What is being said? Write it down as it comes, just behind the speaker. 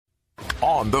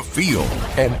on the field,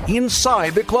 and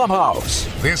inside the clubhouse.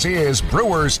 This is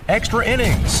Brewers Extra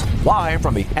Innings, live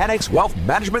from the Annex Wealth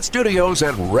Management Studios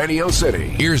at Radio City.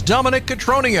 Here's Dominic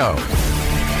Cotroneo.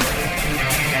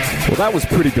 Well, that was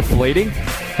pretty deflating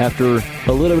after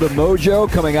a little bit of mojo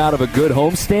coming out of a good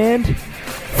homestand.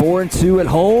 4-2 at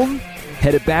home,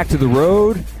 headed back to the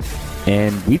road.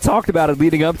 And we talked about it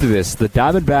leading up to this. The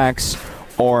Diamondbacks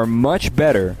are much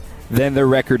better than their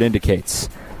record indicates.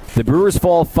 The Brewers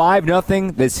fall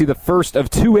 5-0. They see the first of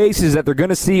two aces that they're going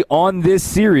to see on this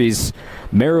series.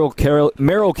 Merrill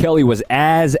Kelly was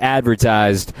as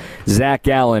advertised. Zach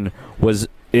Gallen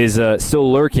is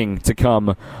still lurking to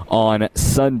come on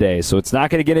Sunday. So it's not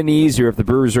going to get any easier if the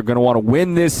Brewers are going to want to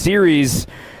win this series,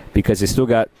 because they still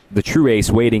got the true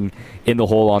ace waiting in the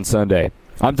hole on Sunday.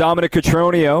 I'm Dominic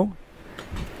Cotroneo.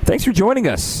 Thanks for joining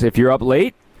us. If you're up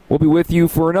late, we'll be with you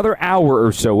for another hour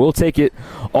or so. We'll take it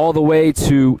all the way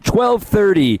to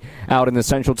 12:30 out in the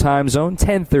Central Time Zone,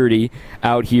 10:30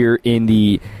 out here in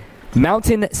the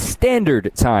Mountain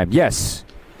Standard Time. Yes,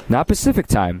 not Pacific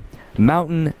Time,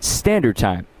 Mountain Standard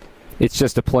Time. It's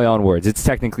just a play on words. It's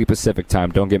technically Pacific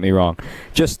Time, don't get me wrong.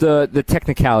 Just the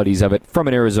technicalities of it from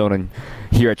an Arizonan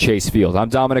here at Chase Field. I'm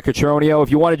Dominic Cotroneo.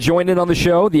 If you want to join in on the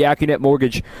show, the AccuNet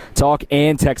Mortgage talk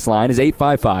and text line is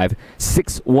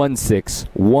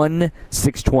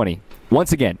 855-616-1620.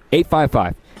 Once again,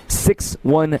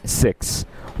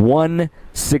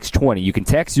 855-616-1620. You can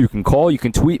text, you can call, you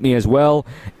can tweet me as well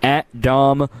at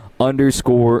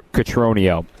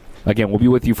Dom_Cotroneo. Again, we'll be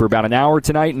with you for about an hour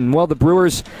tonight. And, well, the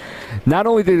Brewers, not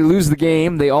only did they lose the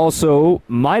game, they also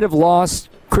might have lost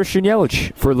Christian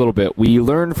Yelich for a little bit. We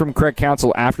learned from Craig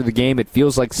Counsell after the game. It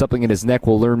feels like something in his neck.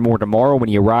 We'll learn more tomorrow when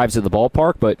he arrives at the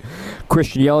ballpark. But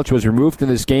Christian Yelich was removed from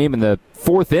this game in the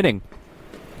fourth inning.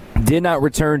 Did not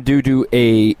return due to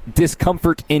a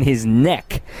discomfort in his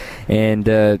neck. And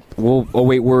we'll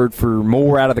await word for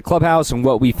more out of the clubhouse and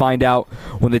what we find out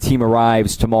when the team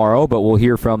arrives tomorrow. But we'll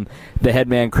hear from the head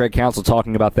man, Craig Counsell,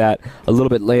 talking about that a little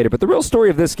bit later. But the real story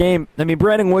of this game, I mean,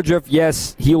 Brandon Woodruff,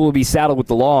 yes, he will be saddled with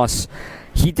the loss.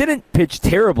 He didn't pitch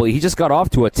terribly. He just got off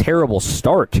to a terrible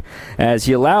start as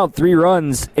he allowed 3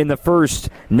 runs in the first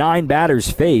 9 batters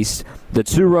faced. The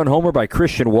 2-run homer by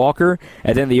Christian Walker,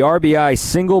 and then the RBI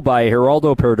single by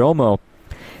Geraldo Perdomo.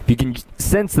 If you can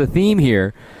sense the theme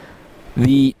here,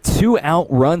 the 2-out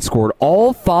run scored,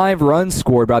 all 5 runs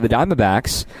scored by the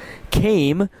Diamondbacks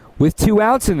came with 2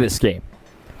 outs in this game.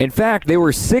 In fact, they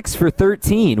were 6 for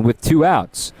 13 with 2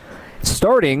 outs,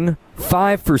 starting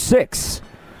 5 for 6.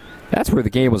 That's where the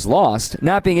game was lost,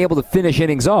 not being able to finish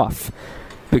innings off,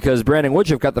 because Brandon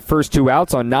Woodruff got the first 2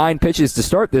 outs on 9 pitches to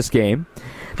start this game.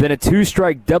 Then a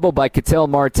 2-strike double by Ketel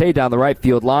Marte down the right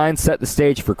field line set the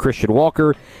stage for Christian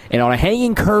Walker, and on a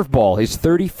hanging curveball, his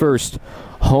 31st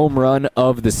home run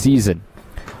of the season.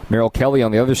 Merrill Kelly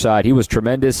on the other side, he was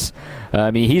tremendous.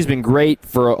 I mean, he's been great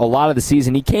for a lot of the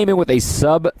season. He came in with a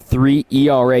sub-3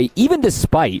 ERA, even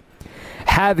despite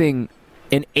having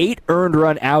an 8 earned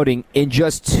run outing in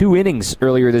just 2 innings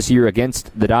earlier this year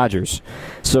against the Dodgers.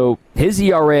 So his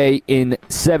ERA in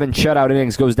 7 shutout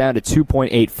innings goes down to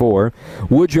 2.84.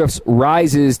 Woodruff's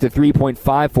rises to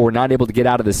 3.54, not able to get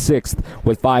out of the 6th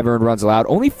with 5 earned runs allowed.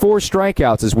 Only 4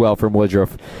 strikeouts as well from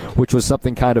Woodruff, which was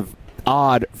something kind of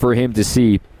odd for him to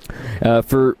see.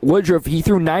 For Woodruff, he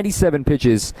threw 97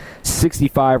 pitches,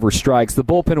 65 were strikes. The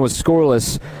bullpen was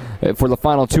scoreless for the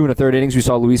final 2 1/3 innings. We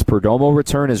saw Luis Perdomo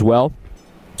return as well.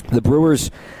 The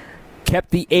Brewers kept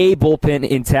the A bullpen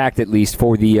intact, at least,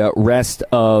 for the rest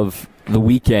of the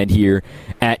weekend here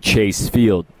at Chase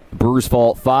Field. Brewers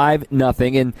fall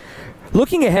 5-0. And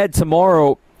looking ahead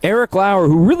tomorrow, Eric Lauer,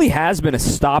 who really has been a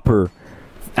stopper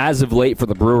as of late for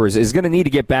the Brewers, is going to need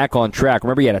to get back on track.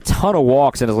 Remember, he had a ton of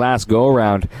walks in his last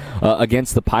go-around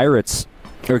against the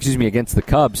against the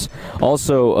Cubs.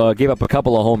 Also gave up a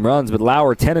couple of home runs, but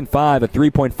Lauer 10-5, a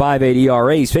 3.58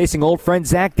 ERA. He's facing old friend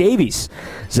Zach Davies.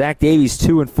 Zach Davies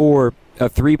 2-4, a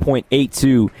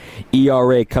 3.82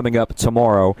 ERA coming up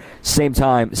tomorrow. Same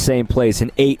time, same place, an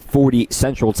 8:40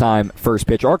 Central Time first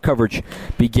pitch. Our coverage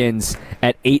begins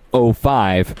at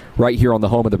 8:05 right here on the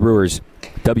home of the Brewers,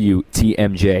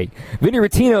 WTMJ. Vinny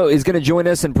Rottino is going to join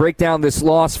us and break down this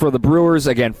loss for the Brewers.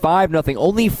 Again, 5-0,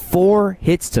 only 4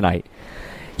 hits tonight.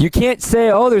 You can't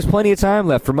say, oh, there's plenty of time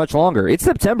left for much longer. It's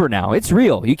September now. It's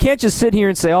real. You can't just sit here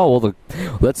and say, oh, well,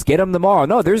 let's get them tomorrow.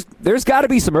 No, there's got to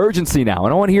be some urgency now,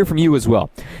 and I want to hear from you as well.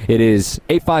 It is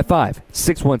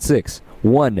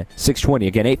 855-616-1620.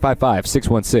 Again,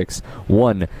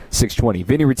 855-616-1620.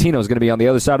 Vinny Rottino is going to be on the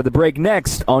other side of the break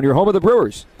next on your home of the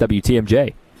Brewers,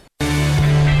 WTMJ.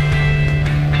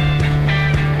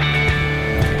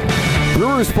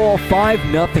 Brewers fall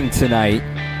 5-0 tonight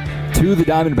to the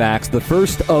Diamondbacks. The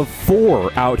first of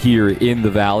 4 out here in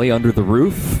the Valley under the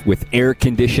roof with air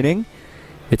conditioning.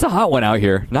 It's a hot one out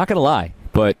here, not going to lie.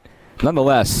 But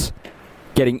nonetheless,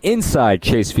 getting inside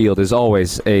Chase Field is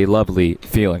always a lovely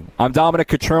feeling. I'm Dominic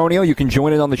Cotroneo. You can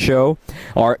join in on the show.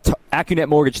 Our AccuNet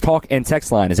Mortgage talk and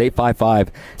text line is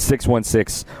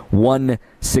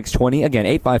 855-616-1620. Again,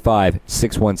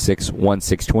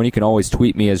 855-616-1620. You can always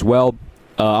tweet me as well.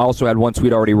 I also had one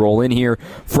tweet already roll in here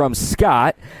from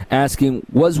Scott asking,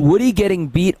 was Woody getting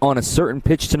beat on a certain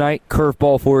pitch tonight,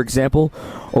 curveball for example,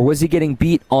 or was he getting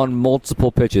beat on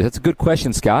multiple pitches? That's a good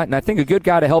question, Scott, and I think a good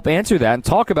guy to help answer that and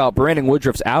talk about Brandon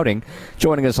Woodruff's outing,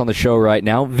 joining us on the show right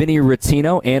now, Vinny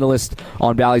Rottino, analyst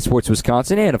on Valley Sports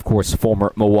Wisconsin, and of course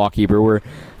former Milwaukee Brewer.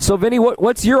 So Vinny,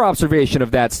 what's your observation of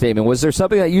that statement? Was there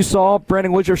something that you saw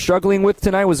Brandon Woodruff struggling with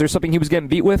tonight? Was there something he was getting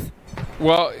beat with?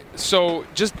 Well, so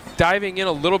just diving in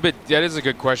a little bit, that is a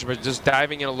good question, but just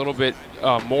diving in a little bit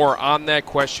more on that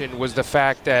question was the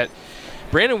fact that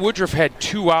Brandon Woodruff had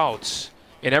 2 outs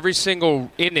in every single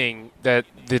inning that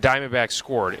the Diamondbacks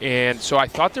scored. And so I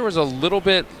thought there was a little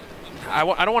bit, I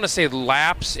don't want to say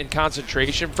lapse in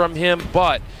concentration from him,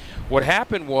 but what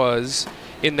happened was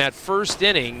in that first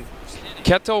inning,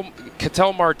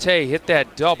 Ketel Marte hit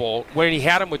that double when he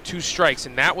had him with 2 strikes,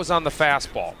 and that was on the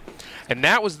fastball. And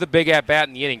that was the big at-bat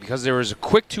in the inning because there was a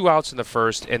quick 2 outs in the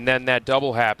first, and then that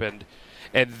double happened.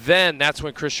 And then that's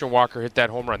when Christian Walker hit that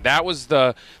home run. That was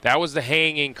the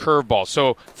hanging curveball.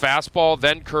 So fastball,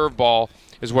 then curveball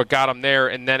is what got him there.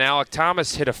 And then Alek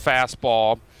Thomas hit a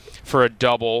fastball for a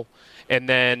double. And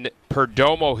then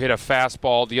Perdomo hit a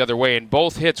fastball the other way. And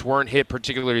both hits weren't hit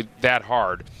particularly that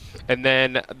hard. And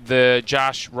then the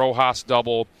Josh Rojas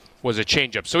double was a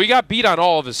changeup. So he got beat on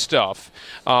all of his stuff.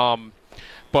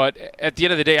 But at the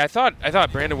end of the day, I thought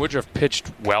Brandon Woodruff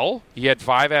pitched well. He had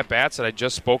 5 at-bats that I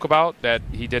just spoke about that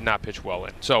he did not pitch well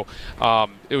in. So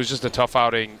it was just a tough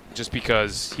outing just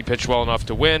because he pitched well enough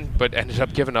to win, but ended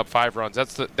up giving up 5 runs.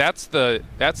 That's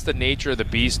the nature of the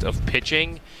beast of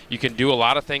pitching. You can do a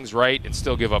lot of things right and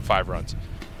still give up 5 runs.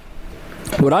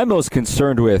 What I'm most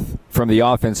concerned with from the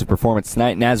offensive performance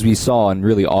tonight, and as we saw in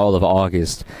really all of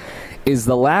August, is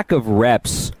the lack of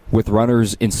reps with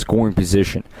runners in scoring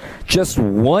position. Just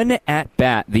 1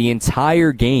 at-bat the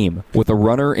entire game with a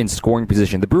runner in scoring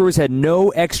position. The Brewers had no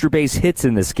extra base hits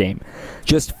in this game.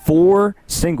 Just 4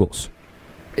 singles.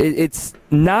 It's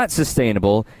not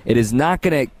sustainable. It is not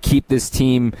going to keep this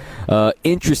team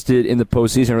interested in the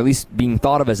postseason, or at least being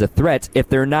thought of as a threat, if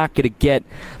they're not going to get...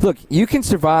 Look, you can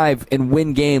survive and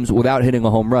win games without hitting a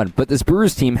home run, but this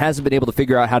Brewers team hasn't been able to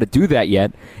figure out how to do that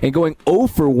yet, and going 0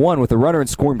 for 1 with a runner in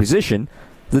scoring position,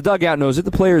 the dugout knows it,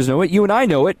 the players know it, you and I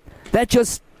know it,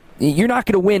 you're not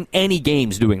going to win any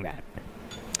games doing that.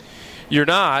 You're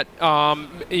not, and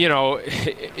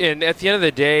at the end of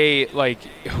the day, like,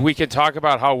 we can talk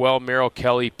about how well Merrill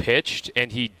Kelly pitched,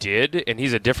 and he did, and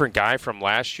he's a different guy from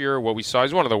last year. What we saw,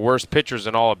 he's one of the worst pitchers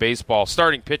in all of baseball,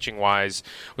 starting pitching-wise,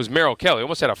 was Merrill Kelly. He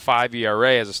almost had a 5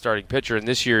 ERA as a starting pitcher, and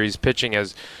this year he's pitching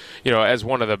as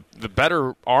one of the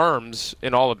better arms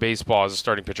in all of baseball as a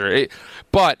starting pitcher.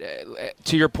 But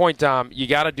to your point, Dom, you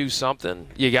got to do something.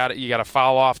 You got to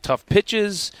foul off tough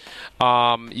pitches.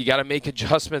 You got to make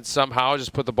adjustments somehow.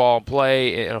 Just put the ball in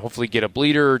play and hopefully get a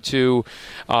bleeder or 2.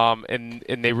 And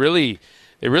they really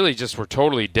just were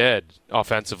totally dead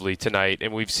offensively tonight.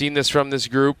 And we've seen this from this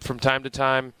group from time to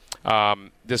time.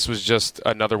 This was just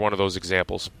another one of those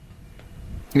examples.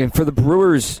 And for the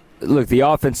Brewers, look, the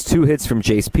offense, 2 hits from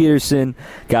Jace Peterson,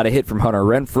 got a hit from Hunter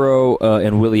Renfroe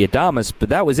and Willy Adames, but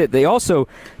that was it. They also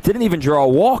didn't even draw a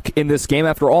walk in this game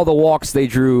after all the walks they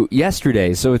drew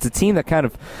yesterday. So it's a team that kind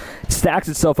of stacks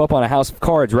itself up on a house of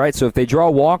cards, right? So if they draw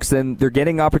walks, then they're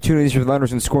getting opportunities for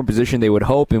runners in scoring position, they would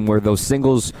hope, and where those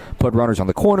singles put runners on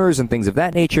the corners and things of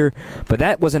that nature. But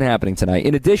that wasn't happening tonight,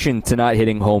 in addition to not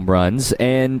hitting home runs.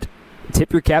 And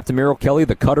tip your cap to Merrill Kelly.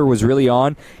 The cutter was really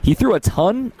on. He threw a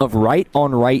ton of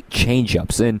right-on-right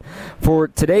changeups. And for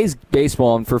today's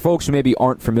baseball, and for folks who maybe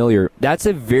aren't familiar, that's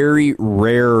a very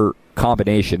rare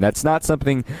combination. That's not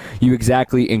something you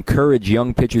exactly encourage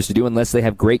young pitchers to do unless they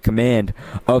have great command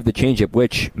of the changeup,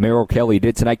 which Merrill Kelly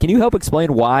did tonight. Can you help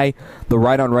explain why the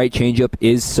right-on-right changeup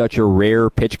is such a rare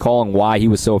pitch call and why he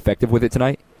was so effective with it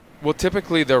tonight? Well,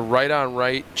 typically the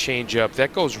right-on-right changeup,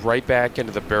 that goes right back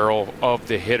into the barrel of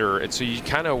the hitter, and so you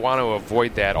kind of want to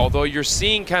avoid that. Although you're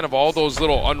seeing kind of all those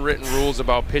little unwritten rules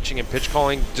about pitching and pitch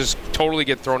calling just totally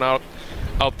get thrown out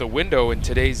the window in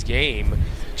today's game,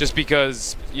 just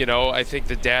because, I think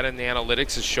the data and the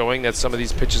analytics is showing that some of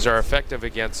these pitches are effective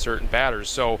against certain batters.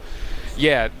 So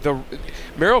Yeah,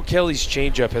 Merrill Kelly's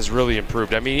changeup has really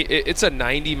improved. I mean, it's a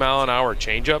 90-mile-an-hour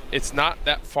changeup. It's not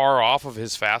that far off of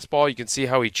his fastball. You can see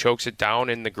how he chokes it down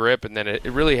in the grip, and then it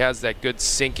really has that good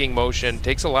sinking motion.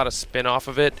 Takes a lot of spin off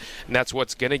of it, and that's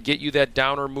what's going to get you that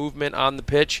downer movement on the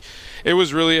pitch. It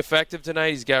was really effective tonight.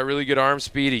 He's got really good arm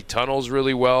speed. He tunnels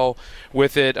really well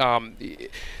with it.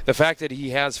 The fact that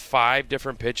he has 5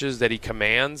 different pitches that he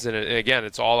commands, and again,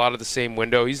 it's all out of the same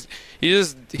window. He's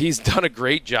done a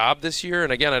great job this year,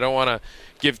 and again, I don't want to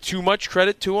give too much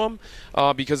credit to him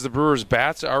because the Brewers'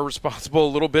 bats are responsible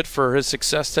a little bit for his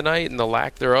success tonight and the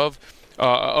lack thereof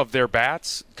of their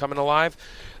bats coming alive.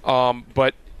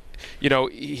 But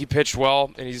he pitched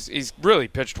well, and he's really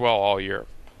pitched well all year.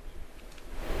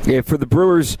 Yeah, for the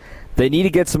Brewers, they need to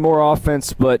get some more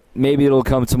offense, but maybe it'll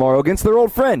come tomorrow against their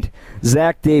old friend,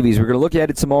 Zach Davies. We're going to look at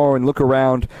it tomorrow and look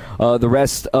around the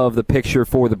rest of the picture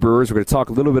for the Brewers. We're going to talk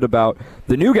a little bit about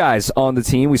the new guys on the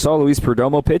team. We saw Luis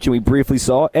Perdomo pitch, and we briefly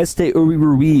saw Esteury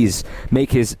Ruiz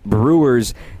make his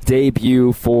Brewers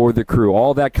debut for the Crew.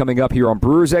 All that coming up here on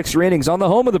Brewers Extra Innings on the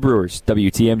home of the Brewers,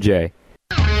 WTMJ.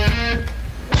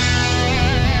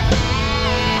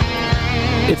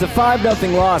 It's a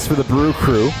 5-0 loss for the Brew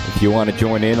Crew. If you want to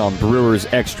join in on Brewers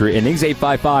Extra Innings,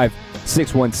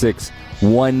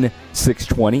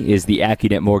 855-616-1620 is the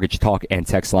AccuNet Mortgage Talk and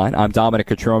Text line. I'm Dominic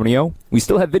Cotroneo. We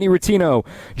still have Vinny Rottino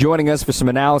joining us for some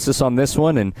analysis on this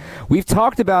one, and we've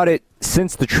talked about it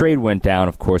since the trade went down,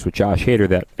 of course, with Josh Hader,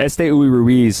 that Esteury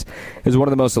Ruiz is one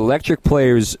of the most electric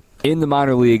players in the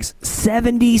minor leagues.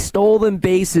 70 stolen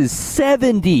bases.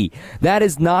 70! That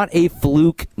is not a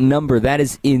fluke number. That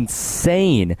is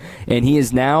insane. And he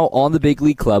is now on the big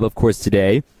league club, of course,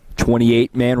 today.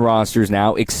 28-man rosters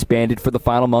now expanded for the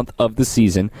final month of the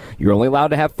season. You're only allowed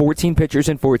to have 14 pitchers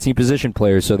and 14 position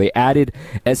players, so they added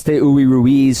Esteury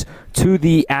Ruiz to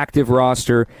the active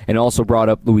roster and also brought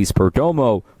up Luis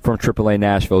Perdomo from AAA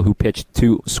Nashville, who pitched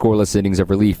 2 scoreless innings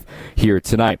of relief here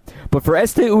tonight. But for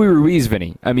Esteury Ruiz,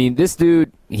 Vinny, I mean, this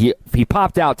dude, he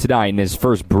popped out tonight in his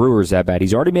first Brewers at-bat.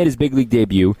 He's already made his big league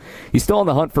debut. He's still on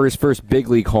the hunt for his first big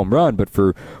league home run, but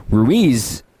for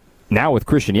Ruiz, now with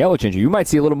Christian Yelich injury, you might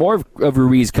see a little more of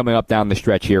Ruiz coming up down the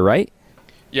stretch here, right?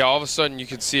 Yeah, all of a sudden you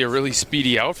could see a really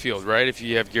speedy outfield, right? If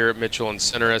you have Garrett Mitchell in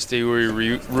center, Esteury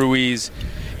Ruiz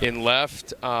in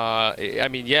left. All of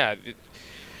a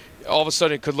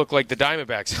sudden it could look like the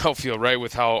Diamondbacks outfield, right,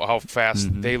 with how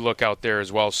fast they look out there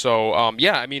as well. So,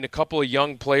 a couple of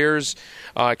young players,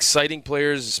 exciting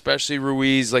players, especially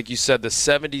Ruiz. Like you said, the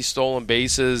 70 stolen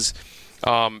bases.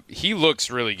 He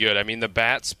looks really good. I mean, the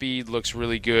bat speed looks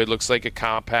really good. Looks like a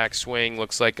compact swing.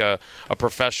 Looks like a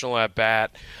professional at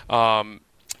bat.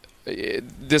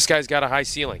 This guy's got a high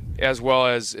ceiling, as well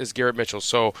as Garrett Mitchell.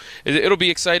 So it'll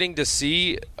be exciting to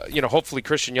see. Hopefully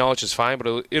Christian Yelich is fine,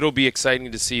 but it'll be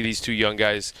exciting to see these 2 young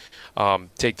guys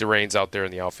take the reins out there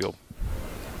in the outfield.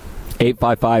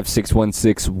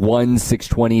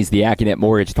 855-616-1620 is the AccuNet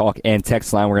Mortgage Talk and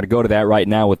Text line. We're going to go to that right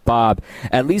now with Bob.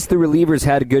 At least the relievers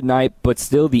had a good night, but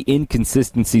still the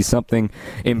inconsistency, something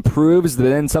improves,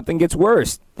 then something gets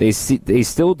worse. They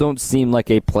still don't seem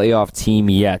like a playoff team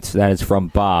yet. That is from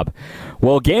Bob.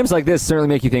 Well, games like this certainly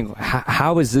make you think,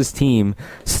 how is this team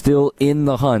still in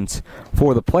the hunt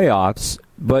for the playoffs?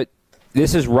 But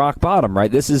this is rock bottom,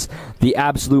 right? This is the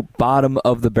absolute bottom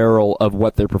of the barrel of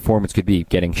what their performance could be.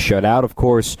 Getting shut out, of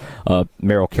course.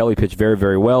 Merrill Kelly pitched very,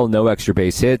 very well. No extra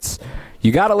base hits.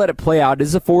 You got to let it play out. This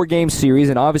is a 4-game series,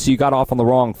 and obviously you got off on the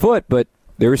wrong foot, but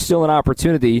there is still an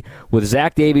opportunity with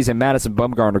Zach Davies and Madison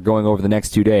Bumgarner going over the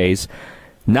next 2 days.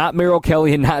 Not Merrill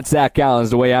Kelly and not Zach Gallen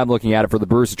is the way I'm looking at it for the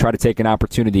Brewers to try to take an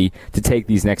opportunity to take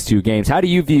these next 2 games. How do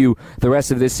you view the rest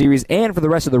of this series and for the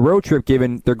rest of the road trip,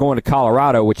 given they're going to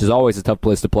Colorado, which is always a tough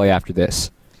place to play after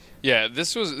this? Yeah,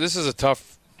 this is a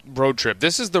tough road trip.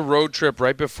 This is the road trip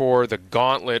right before the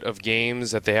gauntlet of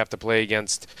games that they have to play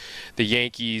against the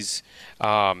Yankees,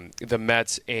 the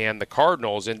Mets, and the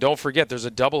Cardinals. And don't forget, there's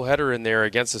a doubleheader in there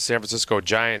against the San Francisco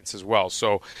Giants as well.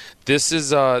 So this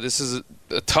is a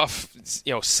tough,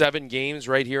 7 games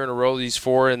right here in a row. These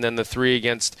 4, and then the 3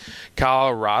 against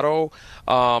Colorado.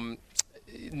 Not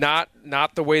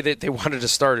the way that they wanted to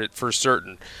start it for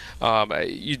certain.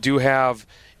 You do have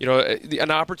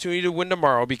an opportunity to win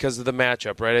tomorrow because of the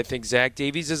matchup, right? I think Zach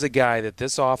Davies is a guy that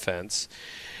this offense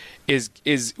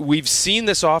is we've seen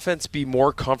this offense be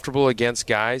more comfortable against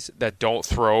guys that don't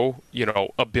throw,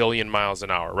 a billion miles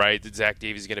an hour, right? Zach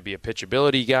Davies is going to be a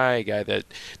pitchability guy, a guy that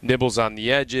nibbles on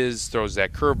the edges, throws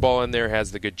that curveball in there,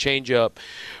 has the good changeup.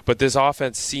 But this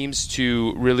offense seems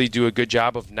to really do a good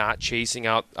job of not chasing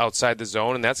outside the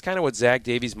zone, and that's kind of what Zach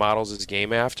Davies models his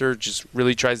game after. Just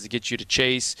really tries to get you to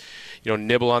chase,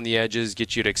 nibble on the edges,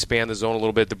 get you to expand the zone a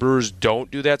little bit. The Brewers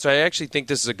don't do that, so I actually think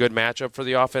this is a good matchup for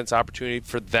the offense, opportunity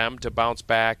for them to bounce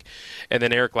back. And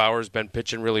then Eric Lauer's been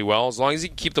pitching really well. As long as he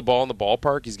can keep the ball in the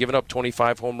ballpark, he's given up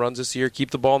 25 home runs this year. Keep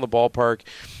the ball in the ballpark,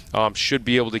 should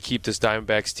be able to keep this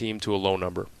Diamondbacks team to a low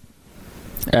number.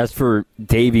 As for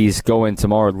Davies going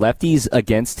tomorrow, lefties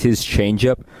against his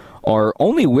changeup are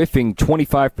only whiffing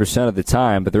 25% of the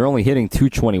time, but they're only hitting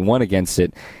 .221 against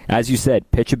it. As you said,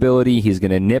 pitchability, he's going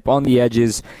to nip on the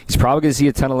edges. He's probably going to see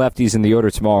a ton of lefties in the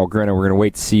order tomorrow. Granted, we're going to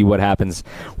wait to see what happens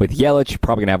with Yelich.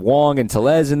 Probably going to have Wong and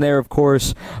Tellez in there, of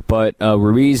course, but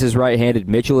Ruiz is right-handed.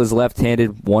 Mitchell is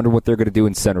left-handed. Wonder what they're going to do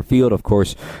in center field. Of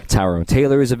course, Tyrone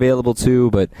Taylor is available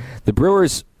too, but the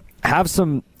Brewers have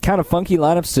some kind of funky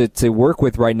lineups to work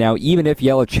with right now, even if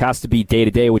Yelich has to be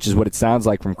day-to-day, which is what it sounds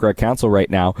like from Craig Counsell right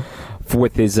now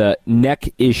with his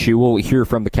neck issue. We'll hear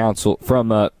from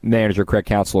manager Craig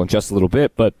Counsell in just a little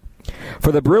bit. But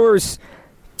for the Brewers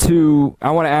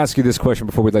I want to ask you this question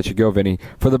before we let you go, Vinny.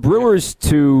 For the Brewers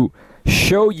to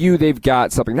show you they've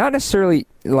got something, not necessarily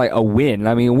like a win.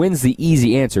 I mean, a win's the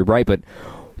easy answer, right? But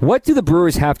what do the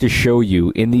Brewers have to show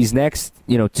you in these next,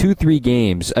 2-3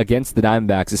 games against the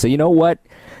Diamondbacks to say, you know what,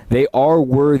 they are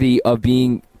worthy of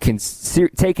being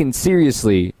taken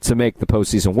seriously to make the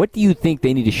postseason? What do you think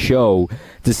they need to show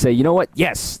to say, you know what,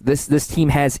 yes, this team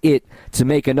has it to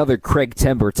make another Craig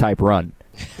Tember type run?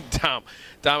 Tom,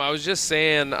 I was just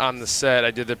saying on the set,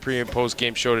 I did the pre and post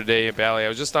game show today in Valley. I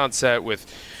was just on set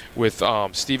with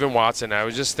Steven Watson. I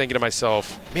was just thinking to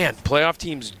myself, man, playoff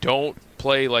teams don't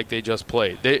play like they just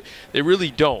played. They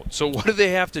really don't. So what do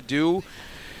they have to do?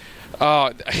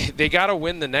 They got to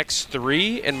win the next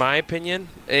 3, in my opinion.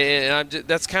 And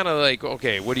that's kind of like,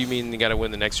 okay, what do you mean they got to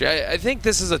win the next 3? I think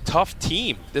this is a tough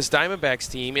team, this Diamondbacks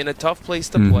team, in a tough place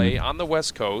to play on the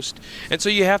West Coast. And so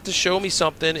you have to show me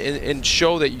something and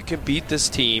show that you can beat this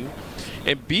team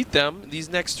and beat them these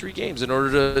next 3 games in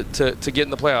order to get in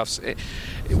the playoffs.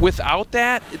 Without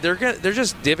that, they're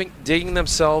just digging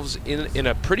themselves in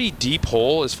a pretty deep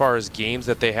hole as far as games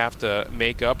that they have to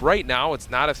make up. Right now, it's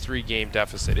not a 3-game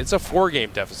deficit. It's a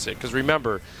 4-game deficit because,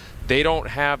 remember, they don't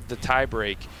have the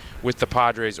tiebreak with the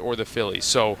Padres or the Phillies.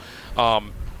 So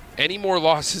any more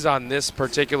losses on this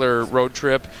particular road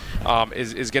trip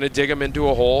is going to dig them into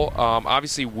a hole.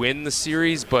 Obviously, win the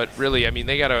series, but really, I mean,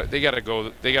 they gotta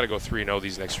go 3-0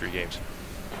 these next 3 games.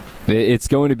 It's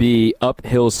going to be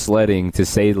uphill sledding, to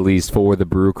say the least, for the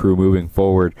Brew Crew moving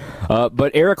forward.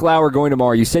 But Eric Lauer going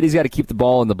tomorrow, you said he's got to keep the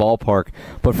ball in the ballpark.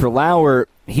 But for Lauer,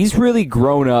 he's really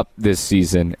grown up this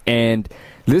season, and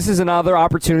this is another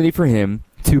opportunity for him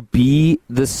to be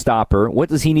the stopper. What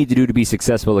does he need to do to be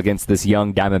successful against this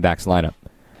young Diamondbacks lineup?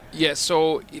 Yeah,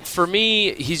 so for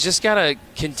me, he's just got to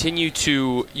continue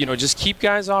to, just keep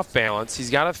guys off balance.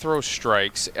 He's got to throw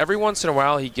strikes. Every once in a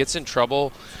while, he gets in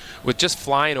trouble with just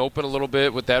flying open a little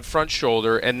bit with that front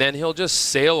shoulder, and then he'll just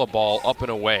sail a ball up and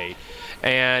away.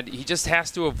 And he just has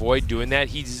to avoid doing that.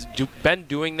 He's been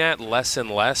doing that less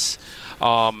and less.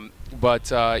 But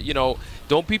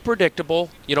don't be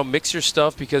predictable. Mix your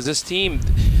stuff, because this team,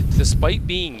 despite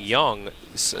being young,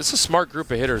 it's a smart group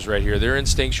of hitters right here. They're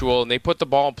instinctual, and they put the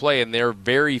ball in play, and they're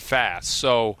very fast.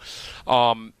 So,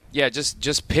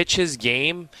 just pitch his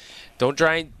game. Don't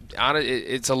try and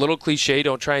it's a little cliche.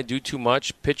 Don't try and do too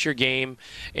much. Pitch your game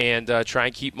and try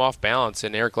and keep him off balance,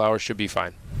 and Eric Lauer should be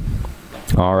fine.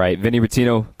 All right, Vinny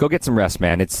Rottino, go get some rest,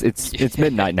 man. It's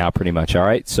midnight now, pretty much. All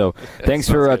right, so thanks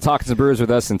for talking some Brewers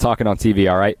with us and talking on TV.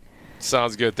 All right,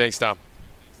 sounds good. Thanks, Tom.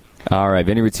 All right,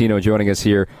 Vinny Rottino joining us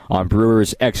here on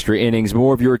Brewers Extra Innings.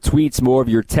 More of your tweets, more of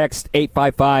your text.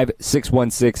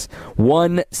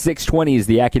 855-616-1620 is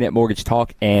the AccuNet Mortgage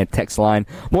Talk and text line.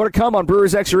 More to come on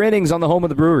Brewers Extra Innings on the home of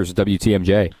the Brewers,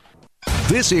 WTMJ.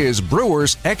 This is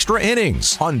Brewers Extra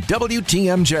Innings on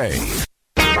WTMJ.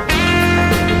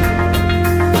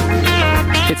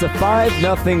 It's a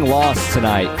 5-0 loss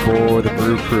tonight for the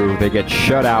Brew Crew. They get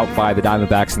shut out by the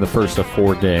Diamondbacks in the first of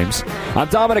 4 games. I'm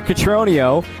Dominic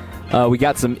Cotroneo. We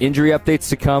got some injury updates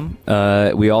to come.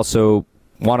 We also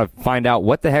want to find out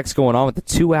what the heck's going on with the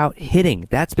 2-out hitting.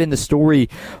 That's been the story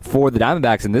for the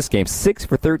Diamondbacks in this game. 6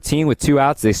 for 13 with 2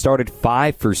 outs. They started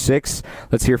 5 for 6.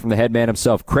 Let's hear from the head man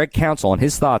himself, Craig Counsell, on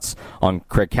his thoughts on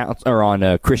Christian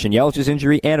Yelich's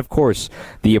injury and, of course,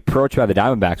 the approach by the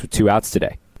Diamondbacks with 2 outs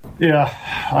today. Yeah,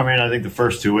 I mean, I think the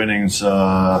first 2 innings,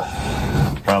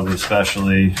 probably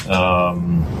especially,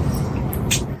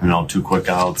 2 quick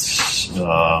outs,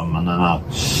 and then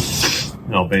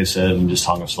base hit and just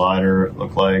hung a slider, it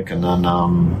looked like, and then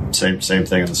same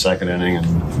thing in the second inning,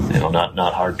 and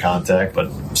not hard contact,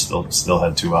 but still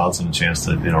had 2 outs and a chance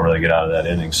to really get out of that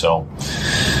inning. So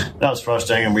that was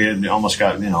frustrating, and we had almost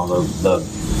got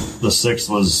the sixth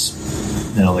was.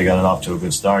 They got it off to a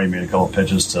good start. He made a couple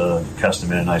pitches to Keston,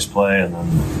 made a nice play, and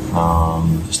then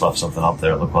just left something up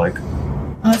there, it looked like.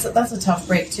 That's a tough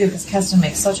break, too, because Keston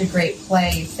makes such a great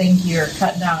play. You think you're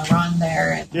cutting down a run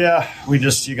there. Yeah, we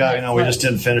just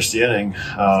didn't finish the inning.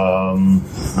 And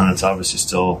it's obviously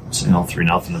still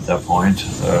 3-0 at that point.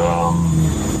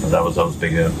 But that was a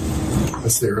big hit.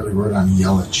 What's the early word on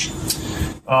Yelich?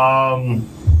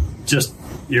 Just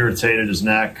irritated his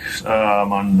neck on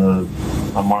one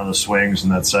of the swings in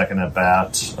that second at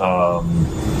bat.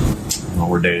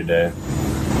 We're day to day.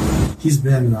 He's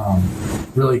been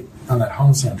really on that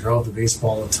homestand, drove the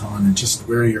baseball a ton, and just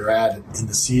where you're at in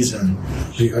the season.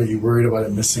 Are you worried about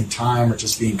him missing time or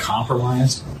just being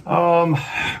compromised?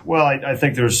 Well, I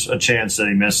think there's a chance that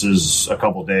he misses a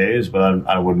couple days, but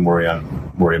I wouldn't worry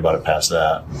about it past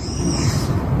that.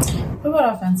 What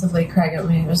about offensively, Craig? I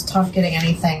mean, it was tough getting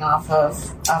anything off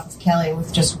of Kelly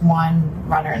with just one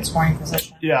runner in scoring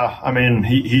position. Yeah, I mean,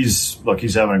 he's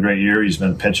having a great year. He's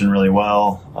been pitching really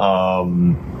well.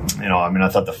 I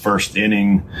thought the first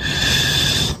inning,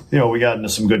 we got into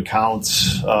some good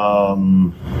counts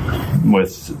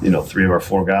with 3 of our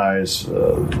 4 guys.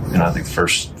 I think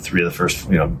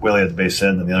Willie had the base hit,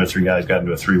 and then the other 3 guys got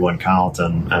into a 3-1 count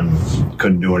and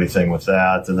couldn't do anything with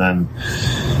that. And then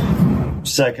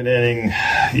second inning,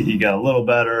 he got a little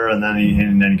better, and then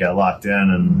he got locked in,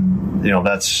 and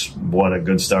that's what a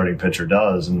good starting pitcher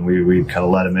does. And we kind of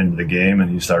let him into the game,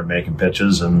 and he started making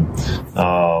pitches, and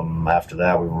after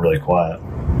that, we were really quiet.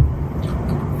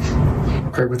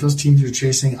 Craig, with those teams you're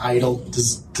chasing idle,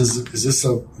 is this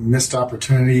a missed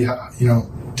opportunity?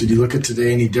 Did you look at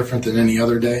today any different than any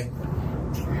other day?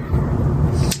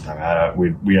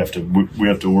 We have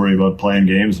to worry about playing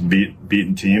games and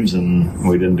beating teams, and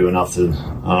we didn't do enough to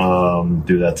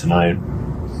do that tonight.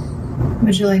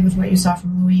 What you like with what you saw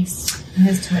from Luis and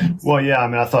his 2 innings? Well, yeah,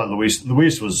 I thought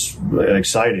Luis was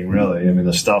exciting, really.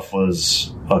 The stuff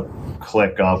was a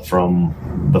click up from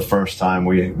the first time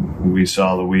we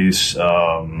saw Luis.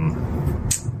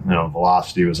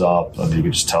 Velocity was up. You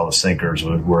could just tell the sinkers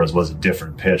was a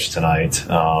different pitch tonight.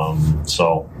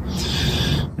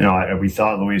 We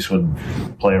thought Luis would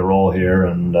play a role here,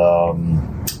 and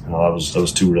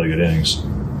those 2 really good innings.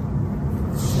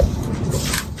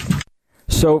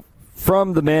 So,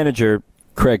 from the manager,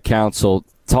 Craig Counsell,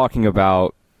 talking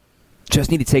about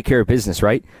just need to take care of business,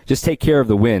 right? Just take care of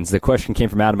the wins. The question came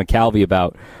from Adam McCalvey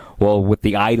about, well, with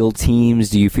the idle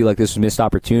teams, do you feel like this was a missed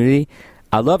opportunity?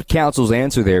 I loved Counsell's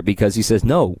answer there because he says,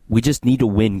 no, we just need to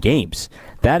win games.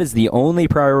 That is the only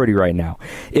priority right now.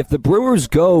 If the Brewers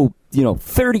go,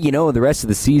 30-0 the rest of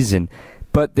the season,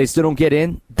 but they still don't get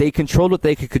in, they controlled what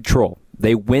they could control.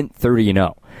 They went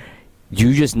 30-0.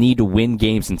 You just need to win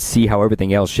games and see how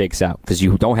everything else shakes out, because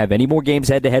you don't have any more games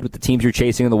head-to-head with the teams you're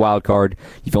chasing in the wild card.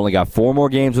 You've only got 4 more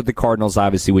games with the Cardinals,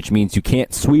 obviously, which means you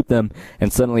can't sweep them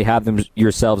and suddenly have them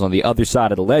yourselves on the other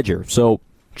side of the ledger. So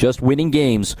just winning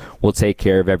games will take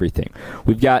care of everything.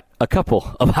 We've got a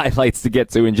couple of highlights to get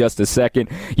to in just a second.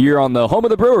 You're on the home of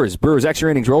the Brewers. Brewers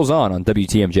Extra Innings rolls on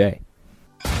WTMJ.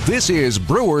 This is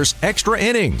Brewers Extra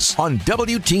Innings on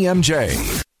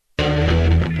WTMJ.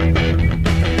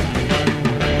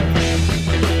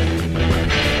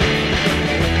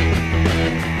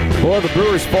 Well, the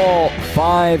Brewers fall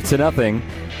 5-0,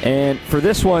 and for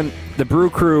this one, the Brew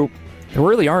Crew, there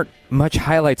really aren't much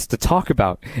highlights to talk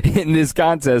about in this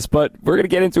contest, but we're going to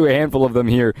get into a handful of them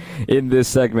here in this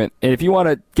segment. And if you want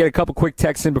to get a couple quick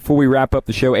texts in before we wrap up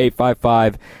the show,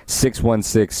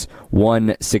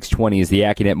 855-616-1620 is the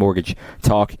AccuNet Mortgage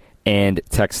talk and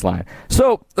text line.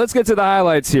 So let's get to the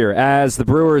highlights here, as the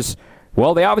Brewers,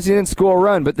 well, they obviously didn't score a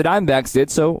run, but the Diamondbacks did.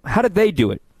 So how did they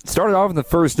do it? Started off in the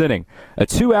first inning. A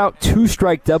 2-out,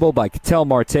 2-strike double by Ketel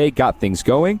Marte got things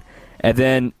going. And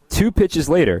then 2 pitches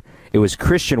later, it was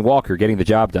Christian Walker getting the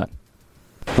job done.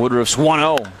 Woodruff's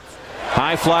 1-0.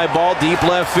 High fly ball, deep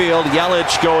left field.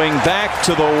 Yelich going back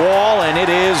to the wall, and it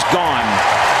is gone.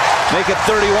 Make it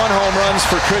 31 home runs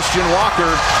for Christian Walker,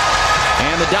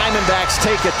 and the Diamondbacks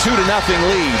take a 2-0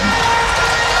 lead.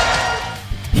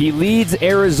 He leads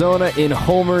Arizona in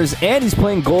homers, and he's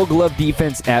playing Gold Glove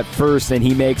defense at first, and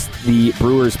he makes the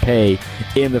Brewers pay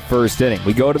in the first inning.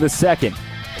 We go to the second.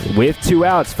 with 2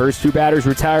 outs. First 2 batters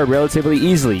retired relatively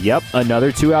easily. Yep,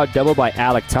 another 2-out double by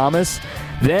Alec Thomas.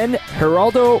 Then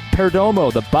Geraldo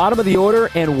Perdomo, the bottom of the order,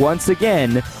 and once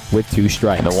again with 2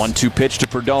 strikes. And the 1-2 pitch to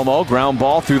Perdomo, ground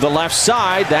ball through the left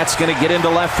side. That's going to get into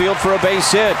left field for a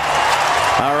base hit.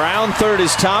 Around third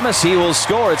is Thomas. He will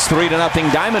score. It's 3-0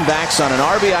 Diamondbacks on an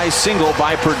RBI single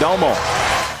by Perdomo.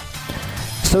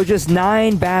 So just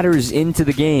 9 batters into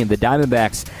the game, the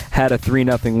Diamondbacks had a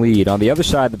 3-0 lead. On the other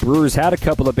side, the Brewers had a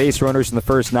couple of base runners in the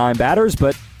first 9 batters,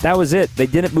 but that was it. They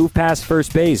didn't move past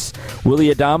first base.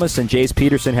 Willie Adames and Jace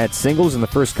Peterson had singles in the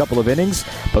first couple of innings,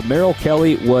 but Merrill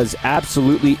Kelly was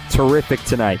absolutely terrific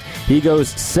tonight. He goes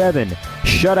 7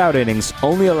 shutout innings,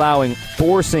 only allowing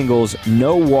 4 singles,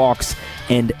 no walks,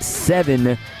 and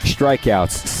 7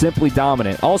 strikeouts. Simply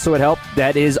dominant. Also, it helped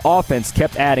that his offense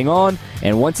kept adding on,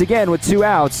 and once again, with 2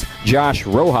 outs, Josh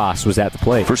Rojas was at the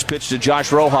plate. First pitch to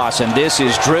Josh Rojas, and this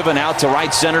is driven out to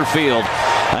right center field.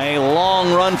 A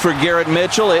long run for Garrett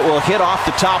Mitchell. It will hit off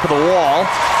the top of the wall.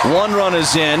 1 run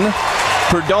is in.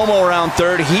 Perdomo around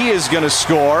third. He is going to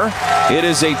score. It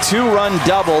is a 2-run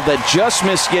double that just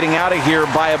missed getting out of here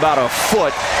by about a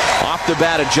foot off the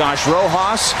bat of Josh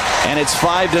Rojas, and it's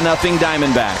 5-0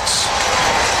 Diamondbacks.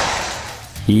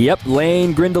 Yep,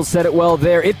 Lane Grindle said it well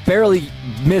there. It barely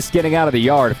missed getting out of the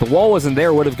yard. If the wall wasn't there,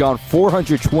 it would have gone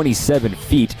 427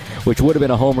 feet, which would have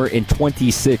been a homer in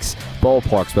 26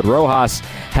 ballparks. But Rojas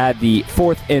had the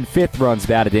 4th and 5th runs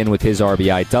batted in with his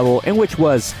RBI double, and which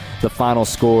was the final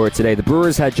score today. The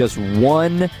Brewers had just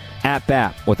 1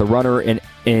 at-bat with a runner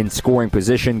in scoring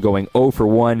position, going 0 for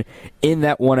 1 in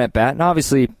that 1 at-bat. And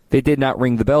obviously, they did not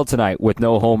ring the bell tonight with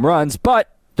no home runs, but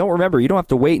don't remember, you don't have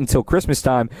to wait until Christmas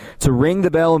time to ring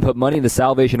the bell and put money in the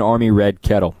Salvation Army Red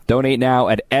Kettle. Donate now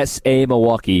at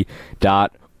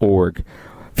samilwaukee.org. A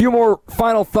few more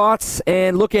final thoughts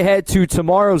and look ahead to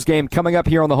tomorrow's game coming up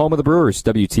here on the home of the Brewers,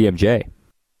 WTMJ.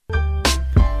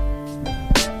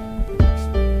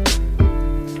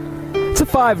 It's a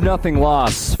 5-0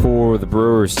 loss for the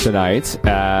Brewers tonight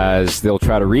as they'll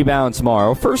try to rebound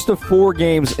tomorrow. First of 4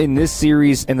 games in this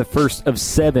series and the first of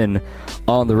 7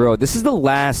 on the road. This is the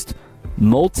last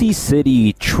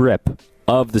multi-city trip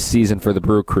of the season for the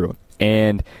Brew Crew,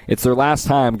 and it's their last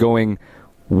time going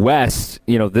west,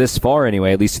 this far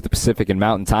anyway, at least to the Pacific and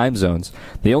Mountain time zones.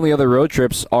 The only other road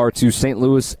trips are to St.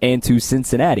 Louis and to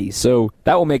Cincinnati, so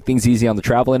that will make things easy on the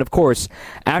travel. And of course,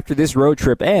 after this road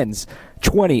trip ends,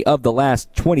 20 of the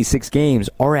last 26 games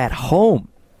are at home.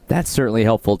 That's certainly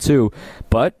helpful too,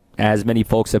 but as many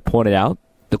folks have pointed out,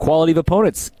 the quality of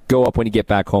opponents go up when you get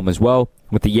back home as well,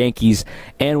 with the Yankees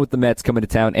and with the Mets coming to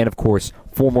town, and of course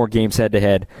 4 more games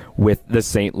head-to-head with the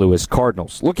St. Louis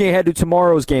Cardinals. Looking ahead to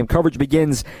tomorrow's game, coverage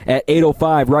begins at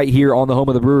 8:05 right here on the home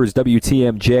of the Brewers,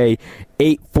 WTMJ,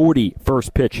 8:40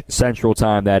 first pitch Central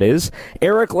Time, that is.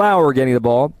 Eric Lauer getting the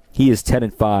ball. He is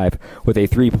 10-5 with a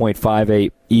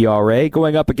 3.58 ERA.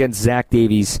 Going up against Zach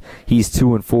Davies, he's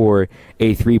 2-4,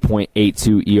 a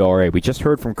 3.82 ERA. We just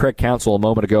heard from Craig Counsell a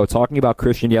moment ago talking about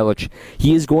Christian Yelich.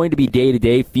 He is going to be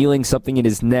day-to-day, feeling something in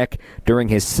his neck during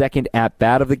his second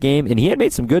at-bat of the game, and he had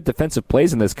made some good defensive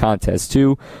plays in this contest,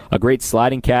 too. A great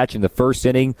sliding catch in the first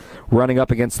inning, running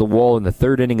up against the wall in the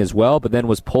third inning as well, but then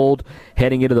was pulled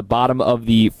heading into the bottom of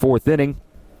the 4th inning.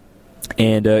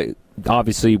 And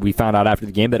obviously, we found out after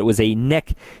the game that it was a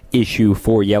neck issue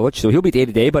for Yelich, so he'll be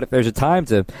day-to-day, but if there's a time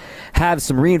to have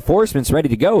some reinforcements ready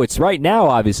to go, it's right now,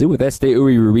 obviously, with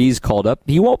Uri Ruiz called up.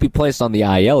 He won't be placed on the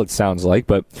IL, it sounds like,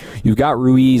 but you've got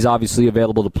Ruiz, obviously,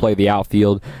 available to play the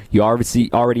outfield. You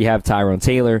obviously already have Tyrone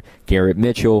Taylor, Garrett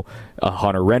Mitchell,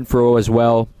 Hunter Renfroe as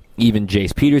well. Even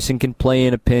Jace Peterson can play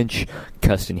in a pinch.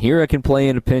 Custon Hira can play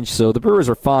in a pinch. So the Brewers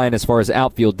are fine as far as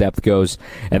outfield depth goes.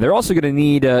 And they're also going to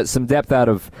need some depth out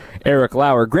of Eric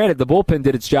Lauer. Granted, the bullpen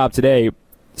did its job today.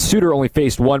 Suter only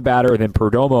faced 1 batter, and then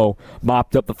Perdomo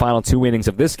mopped up the final 2 innings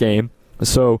of this game.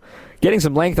 So getting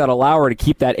some length out of Lauer to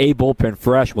keep that A bullpen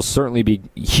fresh will certainly be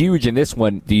huge in this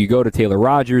one. Do you go to Taylor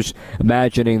Rogers,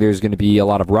 imagining there's going to be a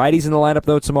lot of righties in the lineup,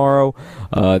 though, tomorrow?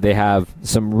 They have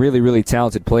some really, really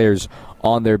talented players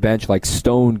on their bench, like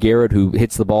Stone Garrett, who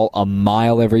hits the ball a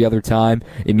mile every other time.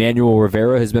 Emmanuel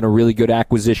Rivera has been a really good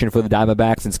acquisition for the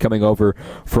Diamondbacks since coming over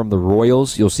from the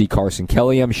Royals. You'll see Carson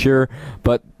Kelly, I'm sure.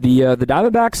 But the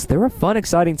Diamondbacks, they're a fun,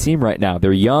 exciting team right now.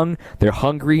 They're young, they're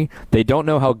hungry, they don't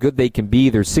know how good they can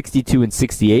be. They're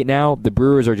 62-68 now. The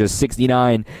Brewers are just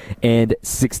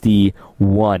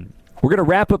 69-61. We're going to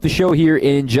wrap up the show here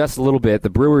in just a little bit. The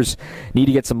Brewers need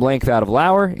to get some length out of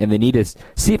Lauer, and they need to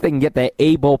see if they can get that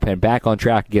A bullpen back on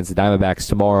track against the Diamondbacks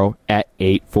tomorrow at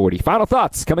 8:40. Final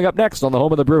thoughts coming up next on the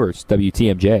home of the Brewers,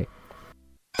 WTMJ.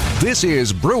 This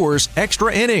is Brewers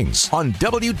Extra Innings on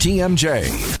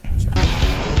WTMJ.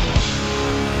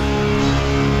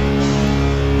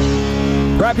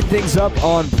 Wrapping things up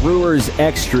on Brewers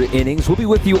Extra Innings. We'll be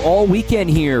with you all weekend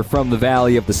here from the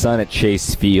Valley of the Sun at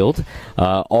Chase Field.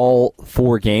 All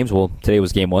 4 games, well, today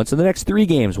was game 1, so the next 3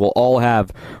 games will all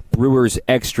have Brewers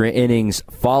Extra Innings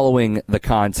following the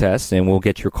contest, and we'll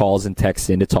get your calls and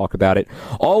texts in to talk about it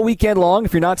all weekend long.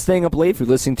 If you're not staying up late, if you're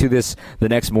listening to this the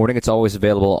next morning, it's always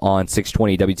available on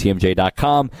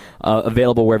 620WTMJ.com,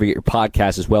 available wherever you get your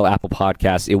podcasts as well, Apple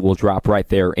Podcasts. It will drop right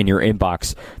there in your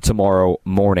inbox tomorrow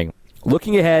morning.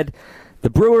 Looking ahead, the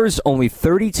Brewers only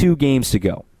 32 games to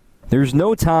go. There's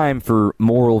no time for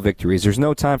moral victories. There's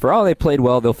no time for, they played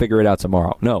well, they'll figure it out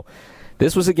tomorrow. No.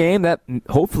 This was a game that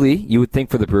hopefully you would think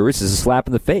for the Brewers is a slap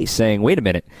in the face, saying, wait a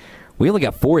minute, we only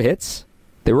got 4 hits?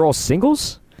 They were all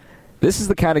singles? This is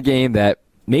the kind of game that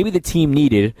maybe the team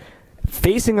needed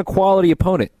facing a quality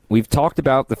opponent. We've talked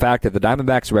about the fact that the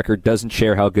Diamondbacks record doesn't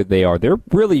share how good they are. They're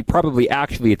really probably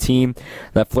actually a team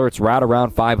that flirts right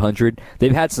around 500.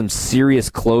 They've had some serious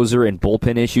closer and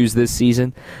bullpen issues this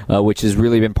season, which has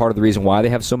really been part of the reason why they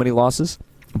have so many losses.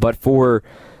 But for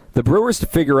the Brewers to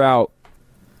figure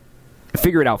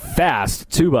it out fast,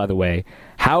 too, by the way,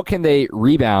 how can they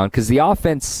rebound? Because the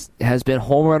offense has been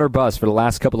home run or bust for the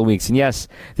last couple of weeks. And yes,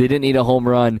 they didn't need a home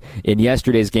run in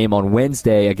yesterday's game on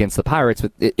Wednesday against the Pirates,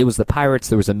 but it was the Pirates.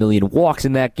 There was a million walks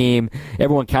in that game.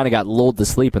 Everyone kind of got lulled to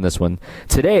sleep in this one.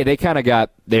 Today,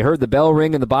 they heard the bell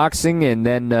ring in the boxing, and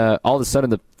then all of a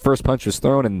sudden the first punch was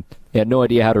thrown, and they had no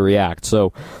idea how to react.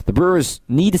 So the Brewers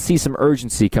need to see some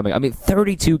urgency coming.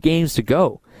 32 games to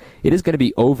go. It is going to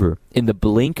be over in the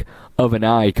blink of an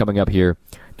eye coming up here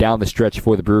down the stretch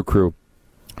for the Brew Crew.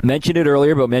 Mentioned it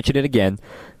earlier, but mention it again.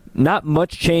 Not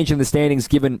much change in the standings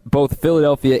given both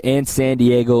Philadelphia and San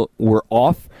Diego were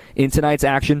off in tonight's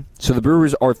action. So the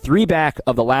Brewers are 3 back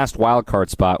of the last wild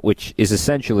card spot, which is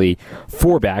essentially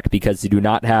 4 back because they do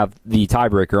not have the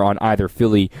tiebreaker on either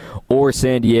Philly or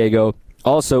San Diego.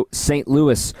 Also, St.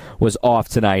 Louis was off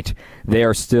tonight. They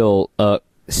are still 7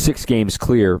 games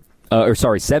clear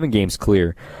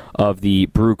of the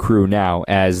Brew Crew now,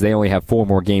 as they only have 4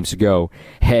 more games to go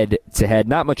head-to-head.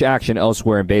 Not much action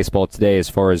elsewhere in baseball today as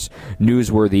far as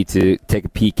newsworthy to take a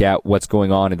peek at what's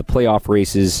going on in the playoff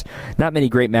races. Not many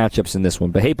great matchups in this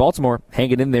one. But hey, Baltimore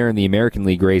hanging in there in the American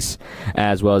League race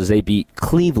as well as they beat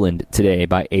Cleveland today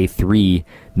by a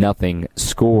 3-0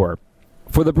 score.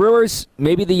 For the Brewers,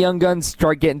 maybe the young guns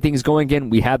start getting things going again.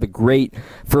 We had the great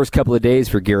first couple of days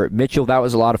for Garrett Mitchell. That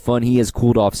was a lot of fun. He has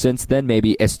cooled off since then.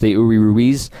 Maybe Esteuri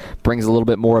Ruiz brings a little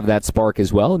bit more of that spark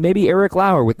as well. And maybe Eric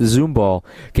Lauer with the Zoom ball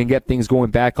can get things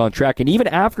going back on track. And even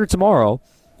after tomorrow,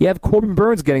 you have Corbin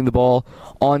Burns getting the ball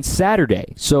on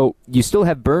Saturday. So you still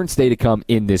have Burns Day to come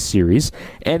in this series.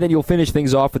 And then you'll finish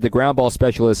things off with the ground ball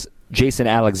specialist Jason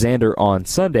Alexander on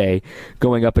Sunday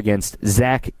going up against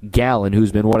Zach Gallen,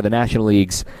 who's been one of the National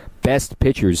League's best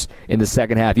pitchers in the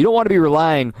second half. You don't want to be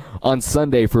relying on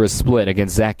Sunday for a split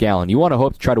against Zach Gallen. You want to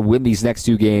hope to try to win these next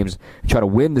 2 games, try to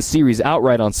win the series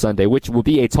outright on Sunday, which will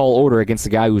be a tall order against a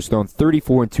guy who's thrown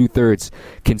 34 2/3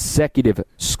 consecutive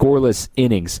scoreless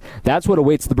innings. That's what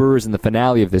awaits the Brewers in the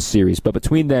finale of this series. But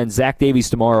between then, Zach Davies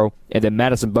tomorrow and then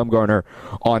Madison Bumgarner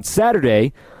on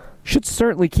Saturday should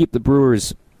certainly keep the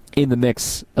Brewers in the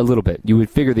mix a little bit. You would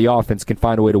figure the offense can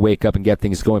find a way to wake up and get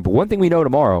things going. But one thing we know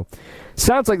tomorrow,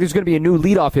 sounds like there's going to be a new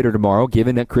leadoff hitter tomorrow,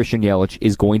 given that Christian Yelich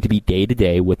is going to be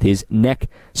day-to-day with his neck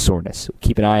soreness.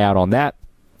 Keep an eye out on that.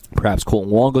 Perhaps Colton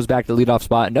Wong goes back to the leadoff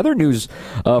spot. Another news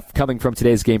coming from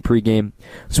today's game pregame.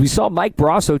 So we saw Mike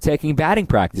Brasso taking batting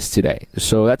practice today.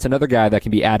 So that's another guy that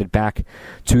can be added back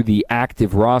to the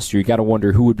active roster. You got to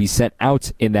wonder who would be sent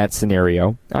out in that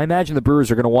scenario. I imagine the Brewers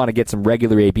are going to want to get some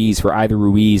regular ABs for either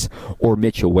Ruiz or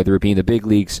Mitchell, whether it be in the big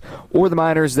leagues or the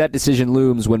minors. That decision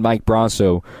looms when Mike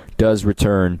Brasso does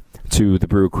return to the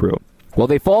Brew Crew. Well,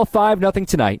 they fall 5-0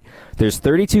 tonight. There's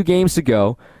 32 games to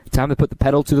go. Time to put the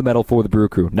pedal to the metal for the Brew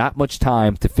Crew. Not much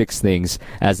time to fix things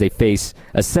as they face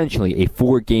essentially a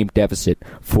 4-game deficit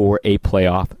for a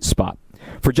playoff spot.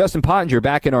 For Justin Pottinger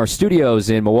back in our studios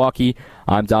in Milwaukee,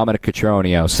 I'm Dominic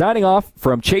Cotroneo. Signing off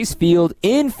from Chase Field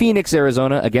in Phoenix,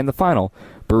 Arizona. Again, the final.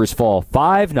 Brewers fall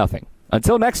 5-0.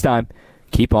 Until next time,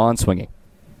 keep on swinging.